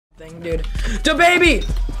thing, dude. Da baby!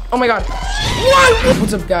 Oh my god. What?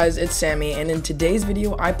 What's up, guys? It's Sammy, and in today's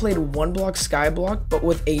video, I played one block Skyblock, but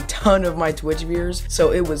with a ton of my Twitch viewers,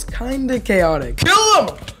 so it was kinda chaotic. Kill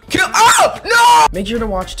him! Kill— oh, no! Make sure to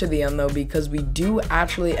watch to the end, though, because we do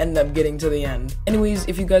actually end up getting to the end. Anyways,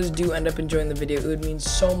 if you guys do end up enjoying the video, it would mean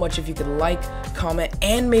so much if you could like, comment,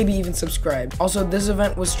 and maybe even subscribe. Also, this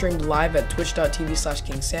event was streamed live at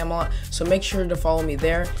twitch.tv/KingSammelot, so make sure to follow me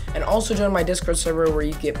there, and also join my Discord server where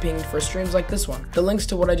you get pinged for streams like this one. The links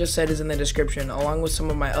to what I just said is in the description, along with some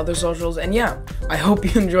of my other socials, and yeah, I hope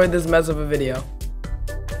you enjoyed this mess of a video.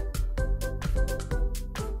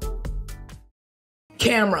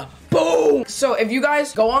 Camera. Boom! So if you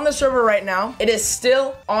guys go on the server right now, it is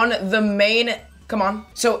still on the main— come on.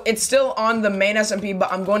 So it's still on the main SMP,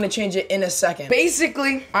 but I'm going to change it in a second.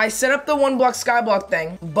 Basically, I set up the one block Skyblock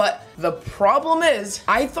thing, but the problem is,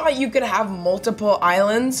 I thought you could have multiple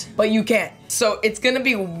islands, but you can't. So it's gonna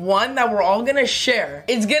be one that we're all gonna share.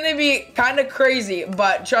 It's gonna be kind of crazy,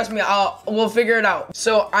 but trust me, we'll figure it out.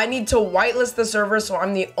 So I need to whitelist the server, so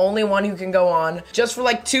I'm the only one who can go on just for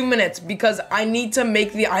like 2 minutes because I need to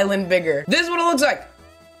make the island bigger. This is what it looks like.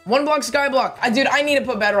 One block Skyblock. Dude, I need to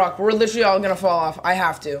put bedrock. We're literally all gonna fall off. I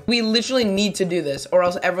have to. We literally need to do this, or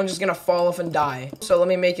else everyone's just gonna fall off and die. So let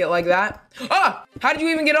me make it like that. Ah! How did you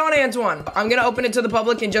even get on, Antoine? I'm gonna open it to the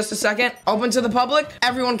public in just a second. Open to the public.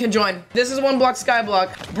 Everyone can join. This is one block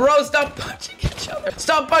Skyblock. Bro, stop punching each other.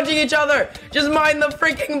 Stop punching each other. Just mind the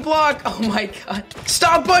freaking block. Oh my god.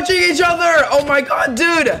 Stop punching each other. Oh my god,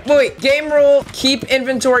 dude. Wait, game rule. Keep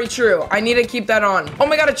inventory true. I need to keep that on. Oh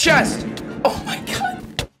my god, a chest. Oh my god.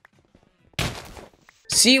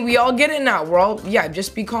 See, we all get it now. We're all— yeah,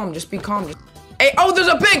 just be calm. Just be calm. Hey, oh, there's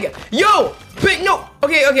a pig. Yo, pig, no.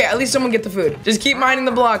 Okay, at least someone get the food. Just keep mining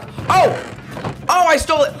the block. Oh, I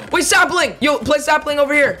stole it. Wait, sapling. Yo, play sapling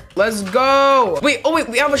over here. Let's go. Wait,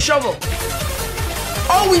 we have a shovel.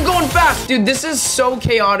 Oh, we going fast. Dude, this is so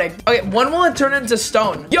chaotic. Okay, when will it turn into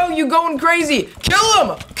stone? Yo, you going crazy. Kill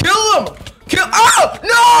him. Kill him. Kill— oh,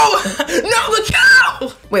 no! No, the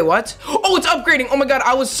cow! Wait, what? Oh, it's upgrading. Oh my god,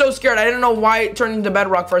 I was so scared. I didn't know why it turned into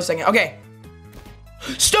bedrock for a second. Okay.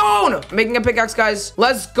 Stone! Making a pickaxe, guys.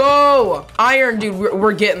 Let's go. Iron, dude.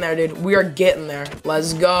 We're getting there, dude. We are getting there.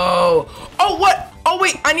 Let's go. Oh, what? Oh,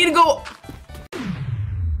 wait. I need to go—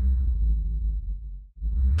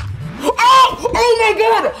 oh my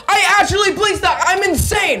god! I actually placed that! I'm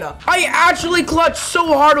insane! I actually clutched so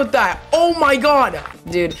hard with that. Oh my god.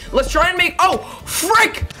 Dude, let's try and make— oh,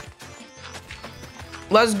 frick!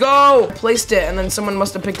 Let's go. Placed it, and then someone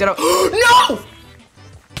must have picked it up. No!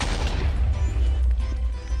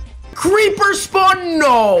 Creeper spawn?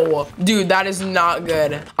 No! Dude, that is not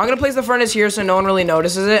good. I'm gonna place the furnace here so no one really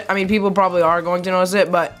notices it. I mean, people probably are going to notice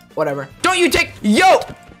it, but whatever. Don't you take— yo!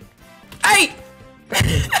 Hey!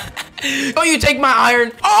 Oh, you take my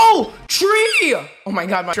iron. Oh, tree. Oh my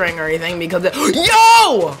god, my string or anything because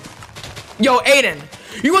yo, Aiden,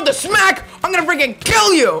 you want the smack? I'm gonna freaking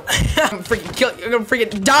kill you. I'm freaking kill you. You're gonna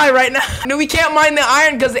freaking die right now. No, we can't mine the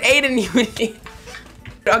iron because Aiden, you—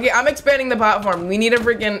 okay, I'm expanding the platform. We need a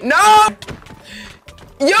freaking— no.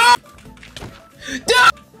 Yo. Duh.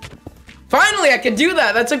 Finally, I could do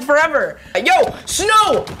that. That took forever. Yo,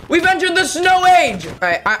 snow! We've entered the snow age. All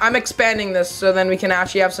right, I'm expanding this so then we can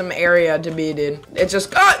actually have some area to be, dude. It's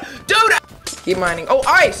just— dude! Keep mining. Oh,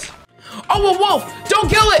 ice! Oh, a wolf! Don't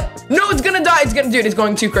kill it! No, it's gonna die. Dude, it's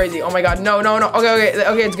going too crazy. Oh my god, no.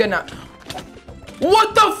 Okay, it's good now.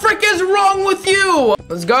 What the frick is wrong with you?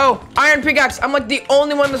 Let's go. Iron pickaxe. I'm like the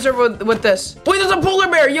only one in the server with this. Wait, there's a polar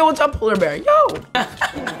bear. Yo, what's up, polar bear? Yo!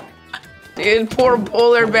 Dude, poor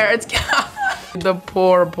polar bear. It's the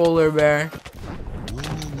poor polar bear.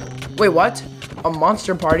 Wait, what? A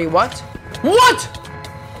monster party? What? What?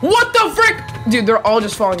 What the frick? Dude, they're all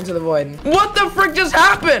just falling into the void. What the frick just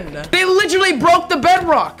happened? They literally broke the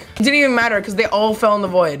bedrock. It didn't even matter because they all fell in the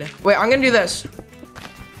void. Wait, I'm gonna do this.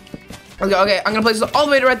 Okay, I'm gonna place it all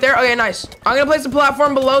the way right there. Okay, nice. I'm gonna place the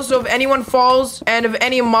platform below, so if anyone falls and if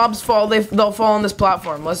any mobs fall, they'll fall on this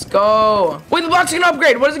platform. Let's go. Wait, the block's gonna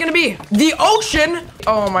upgrade. What is it gonna be? The ocean?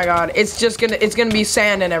 Oh my god, it's gonna be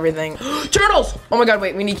sand and everything. Turtles! Oh my god,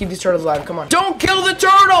 wait, we need to keep these turtles alive. Come on. Don't kill the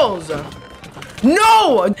turtles!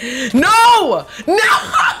 No! No! No!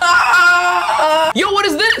 Yo, what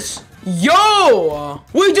is this? Yo!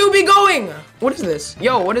 We do be going! What is this?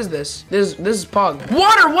 Yo, what is this? This is Pog.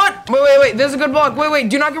 Water, what? Wait. This is a good block. Wait.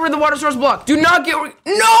 Do not get rid of the water source block. Do not get rid—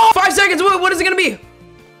 no! 5 seconds. Wait, what is it gonna be?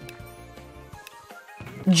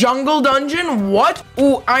 Jungle dungeon? What?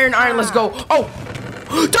 Ooh, iron. Let's go. Oh!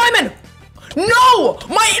 Diamond! No!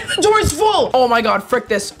 My inventory's full! Oh my god, frick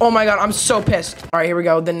this. Oh my god, I'm so pissed. All right, here we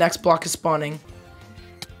go. The next block is spawning.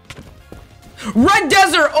 Red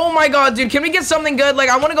desert. Oh my god, dude. Can we get something good? Like,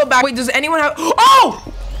 I want to go back. Wait, does anyone have...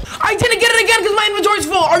 Oh! I didn't get it again because my inventory's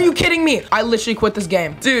full. Are you kidding me? I literally quit this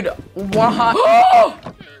game. Dude, why?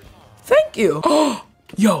 Thank you.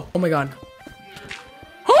 Yo, oh my god.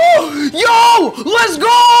 Yo, let's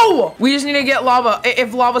go. We just need to get lava.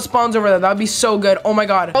 If lava spawns over there, that would be so good. Oh my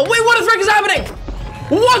god. Oh, wait, what the frick is happening?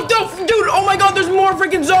 What the... Dude, oh my god, there's more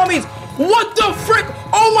freaking zombies. What the frick?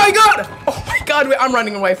 Oh my god. Oh my god, wait, I'm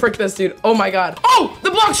running away. Frick this, dude. Oh my god. Oh,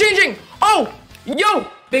 the block's changing. Oh, yo.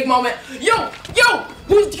 Big moment. Yo,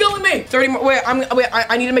 who's killing me? 30 more. Wait,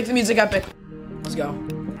 I need to make the music epic. Let's go.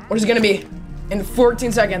 What is it gonna be? In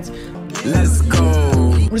 14 seconds. Let's go.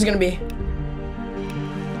 What is it gonna be?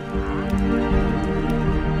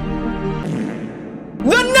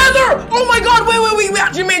 The nether! Oh my god, wait, we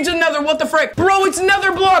actually made it to the nether. What the frick? Bro, it's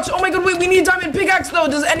nether blocks. Oh my god, wait, we need a diamond pickaxe though.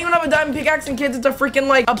 Does anyone have a diamond pickaxe in kids? It's a freaking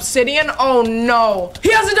like obsidian? Oh no.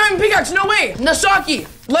 He has a diamond pickaxe, no way. Nasaki,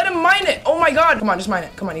 let him mine it. Oh my god. Come on, just mine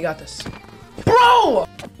it. Come on, you got this. Bro!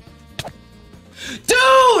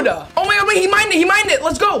 Dude! Oh my god, wait, he mined it,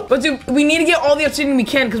 let's go. But dude, we need to get all the obsidian we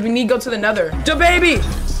can because we need to go to the nether. Da baby!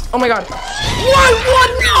 Oh my god. What?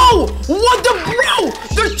 No! What the bro?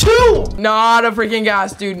 There's two! Not a freaking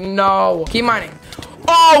gas, dude, no. Keep mining.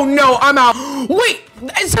 Oh no, I'm out. Wait,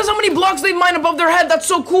 it says how many blocks they mine above their head. That's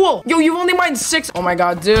so cool. Yo, you've only mined 6. Oh my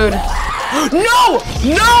god, dude. No,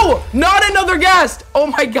 not another guest. Oh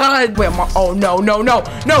my god. Wait, oh no. Oh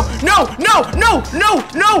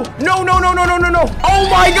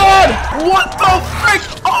my god. What the frick?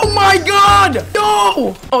 Oh my god.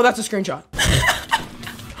 No. Oh, that's a screenshot.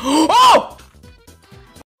 Oh.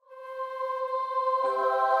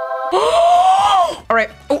 All right.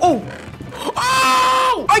 Oh.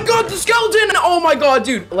 I got the skeleton. Oh my god,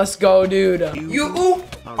 dude. Let's go, dude. You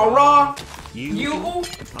a raw. You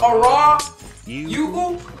a raw.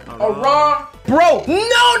 You a raw. Bro,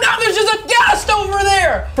 no, now there's just a ghast over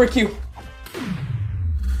there. Frick you.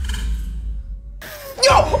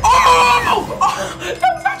 Yo, that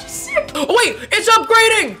was actually sick. Oh, wait, it's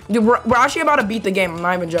upgrading. Dude, we're actually about to beat the game. I'm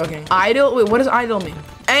not even joking. Idle, wait, what does idle mean?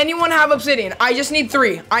 Anyone have obsidian? I just need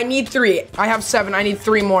 3. I need 3. I have 7. I need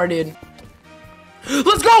 3 more, dude.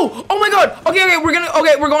 Let's go. Oh my god. Okay, we're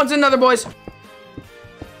going to another, boys.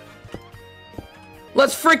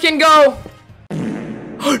 Let's freaking go.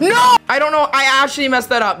 No, I don't know. I actually messed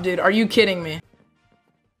that up, dude. Are you kidding me?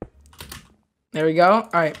 There we go. All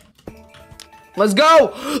right. Let's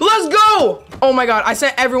go. Let's go. Oh my god. I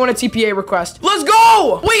sent everyone a TPA request. Let's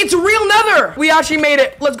go. Wait, it's a real nether. We actually made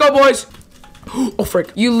it. Let's go, boys. Oh,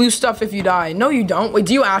 frick. You lose stuff if you die. No, you don't. Wait,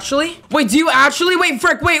 do you actually? Wait,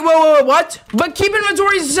 frick. Wait, whoa, what? But keep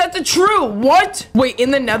inventory set to true. What? Wait,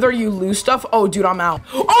 in the nether, you lose stuff? Oh, dude, I'm out.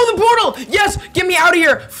 Oh, the portal. Yes, get me out of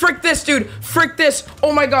here. Frick this, dude. Frick this.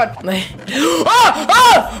 Oh my god. No,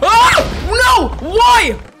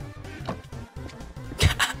 why?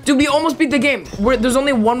 Dude, we almost beat the game. There's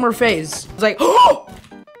only one more phase. It's like, oh,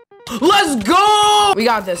 let's go. We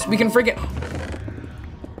got this. We can freaking.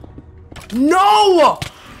 No!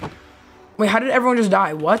 Wait, how did everyone just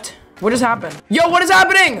die? What? What just happened? Yo, what is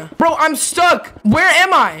happening? Bro, I'm stuck. Where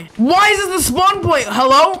am I? Why is this the spawn point?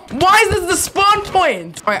 Hello? Why is this the spawn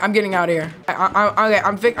point? All right, I'm getting out of here.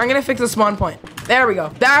 Okay, I'm gonna fix the spawn point. There we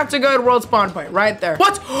go. That's a good world spawn point right there.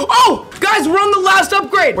 What? Oh, guys, we're on the last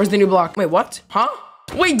upgrade. Where's the new block? Wait, what? Huh?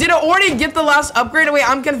 Wait, did it already get the last upgrade? Wait,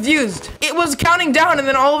 I'm confused. It was counting down and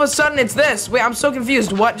then all of a sudden it's this. Wait, I'm so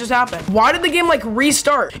confused. What just happened? Why did the game like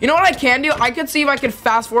restart? You know what I can do? I could see if I could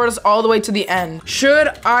fast forward us all the way to the end. Should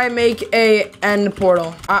I make a end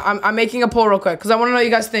portal? I'm making a poll real quick because I want to know what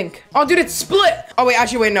you guys think. Oh, dude, it's split. Oh, wait,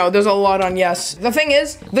 actually, wait, no. There's a lot on yes. The thing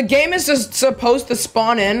is, the game is just supposed to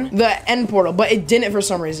spawn in the end portal, but it didn't for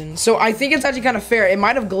some reason. So I think it's actually kind of fair. It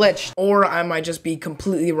might have glitched or I might just be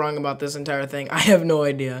completely wrong about this entire thing. I have no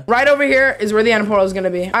idea. Right over here is where the end portal is going to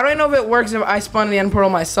be. I don't even know if it works if I spawn the end portal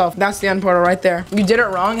myself. That's the end portal right there. You did it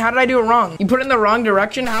wrong. How did I do it wrong? You put it in the wrong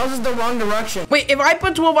direction? How is this the wrong direction? Wait, if I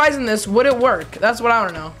put 12 eyes in this, would it work? That's what I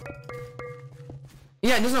want to know.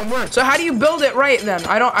 Yeah, it doesn't work. So how do you build it right then?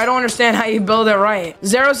 I don't understand how you build it right.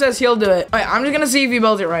 Zero says he'll do it. All right, I'm just going to see if you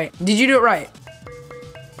build it right. Did you do it right?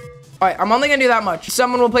 All right, I'm only gonna do that much.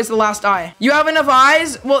 Someone will place the last eye. You have enough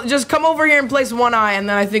eyes? Well, just come over here and place 1 eye, and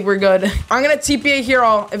then I think we're good. I'm gonna TPA here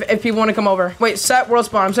all if people want to come over. Wait, set world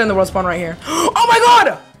spawn. I'm setting the world spawn right here. Oh my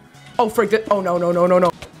god! Oh, frick it. Oh, no.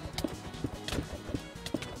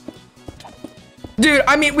 Dude,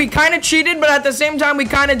 I mean, we kind of cheated, but at the same time, we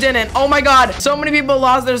kind of didn't. Oh my God. So many people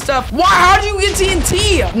lost their stuff. Why? How did you get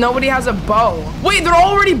TNT? Nobody has a bow. Wait, they're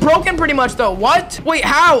already broken pretty much though. What? Wait,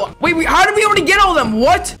 how? Wait, how did we already get all of them?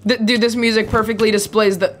 What? Dude, this music perfectly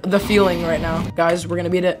displays the feeling right now. Guys, we're gonna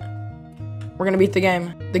beat it. We're gonna beat the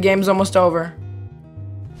game. The game's almost over.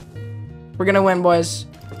 We're gonna win, boys.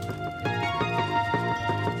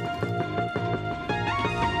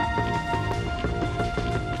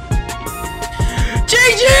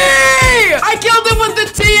 GG! I killed him with the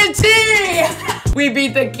TNT! We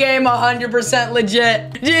beat the game 100%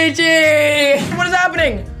 legit. GG! What is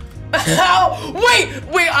happening?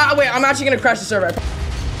 Wait, I'm actually gonna crash the server.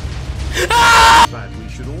 Ah! We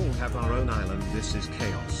should all have our own island. This is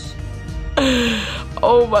chaos.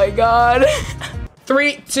 Oh my God.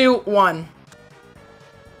 3, 2, 1.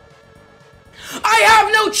 I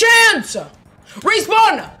have no chance!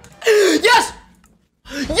 Respawn! Yes!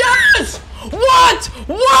 Yes! What?